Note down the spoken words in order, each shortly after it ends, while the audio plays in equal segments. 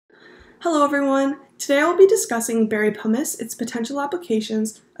Hello everyone! Today I will be discussing berry pumice, its potential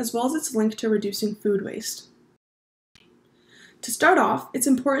applications, as well as its link to reducing food waste. To start off, it's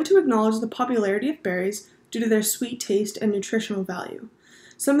important to acknowledge the popularity of berries due to their sweet taste and nutritional value.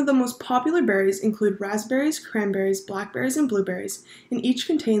 Some of the most popular berries include raspberries, cranberries, blackberries, and blueberries, and each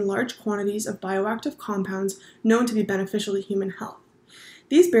contain large quantities of bioactive compounds known to be beneficial to human health.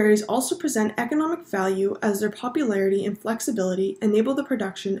 These berries also present economic value as their popularity and flexibility enable the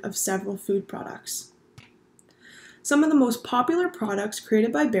production of several food products. Some of the most popular products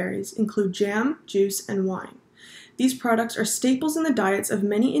created by berries include jam, juice, and wine. These products are staples in the diets of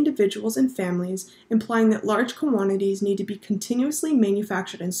many individuals and families, implying that large quantities need to be continuously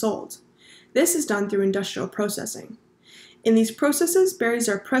manufactured and sold. This is done through industrial processing. In these processes, berries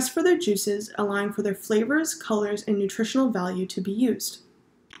are pressed for their juices, allowing for their flavors, colors, and nutritional value to be used.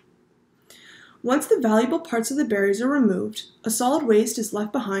 Once the valuable parts of the berries are removed, a solid waste is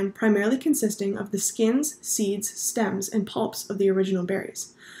left behind, primarily consisting of the skins, seeds, stems, and pulps of the original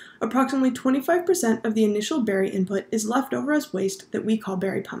berries. Approximately 25% of the initial berry input is left over as waste that we call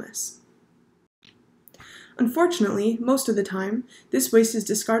berry pumice. Unfortunately, most of the time, this waste is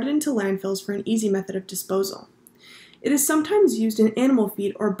discarded into landfills for an easy method of disposal. It is sometimes used in animal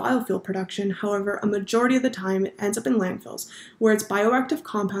feed or biofuel production, however, a majority of the time it ends up in landfills, where its bioactive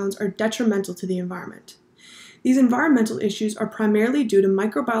compounds are detrimental to the environment. These environmental issues are primarily due to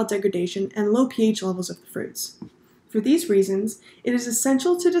microbial degradation and low pH levels of the fruits. For these reasons, it is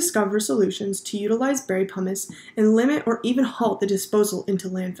essential to discover solutions to utilize berry pumice and limit or even halt the disposal into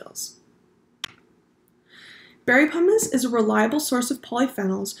landfills. Berry pumice is a reliable source of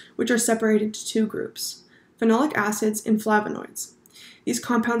polyphenols, which are separated into two groups: phenolic acids, and flavonoids. These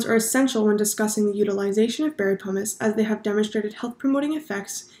compounds are essential when discussing the utilization of berry pumice as they have demonstrated health-promoting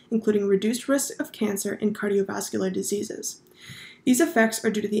effects, including reduced risk of cancer and cardiovascular diseases. These effects are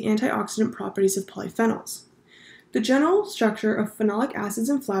due to the antioxidant properties of polyphenols. The general structure of phenolic acids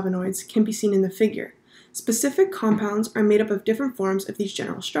and flavonoids can be seen in the figure. Specific compounds are made up of different forms of these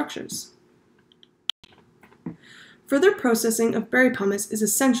general structures. Further processing of berry pumice is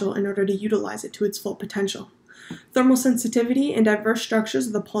essential in order to utilize it to its full potential. Thermal sensitivity and diverse structures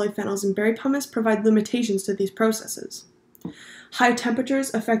of the polyphenols in berry pumice provide limitations to these processes. High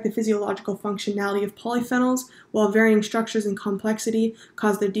temperatures affect the physiological functionality of polyphenols, while varying structures and complexity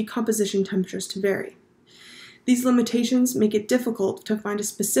cause their decomposition temperatures to vary. These limitations make it difficult to find a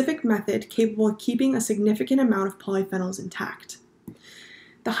specific method capable of keeping a significant amount of polyphenols intact.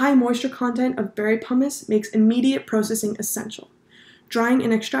 The high moisture content of berry pumice makes immediate processing essential. Drying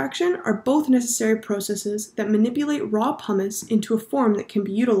and extraction are both necessary processes that manipulate raw pumice into a form that can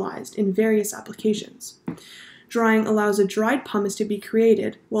be utilized in various applications. Drying allows a dried pumice to be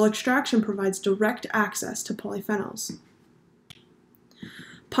created, while extraction provides direct access to polyphenols.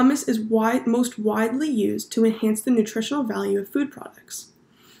 Pumice is most widely used to enhance the nutritional value of food products.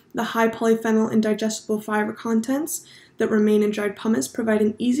 The high polyphenol and digestible fiber contents that remain in dried pumice provide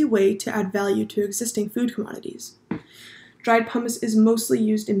an easy way to add value to existing food commodities. Dried pumice is mostly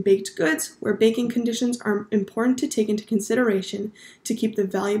used in baked goods, where baking conditions are important to take into consideration to keep the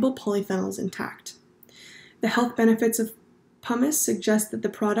valuable polyphenols intact. The health benefits of pumice suggest that the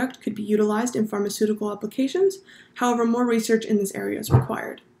product could be utilized in pharmaceutical applications, however, more research in this area is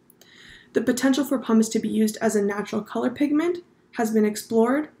required. The potential for pumice to be used as a natural color pigment has been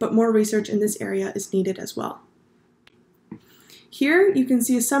explored, but more research in this area is needed as well. Here you can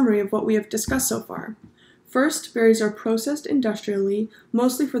see a summary of what we have discussed so far. First, berries are processed industrially,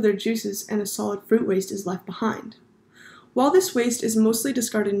 mostly for their juices, and a solid fruit waste is left behind. While this waste is mostly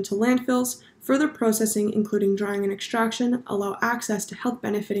discarded into landfills, further processing, including drying and extraction, allow access to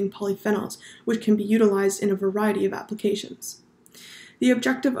health-benefiting polyphenols, which can be utilized in a variety of applications. The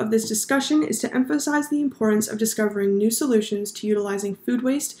objective of this discussion is to emphasize the importance of discovering new solutions to utilizing food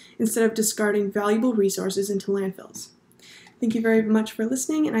waste instead of discarding valuable resources into landfills. Thank you very much for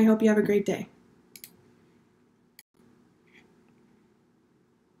listening, and I hope you have a great day.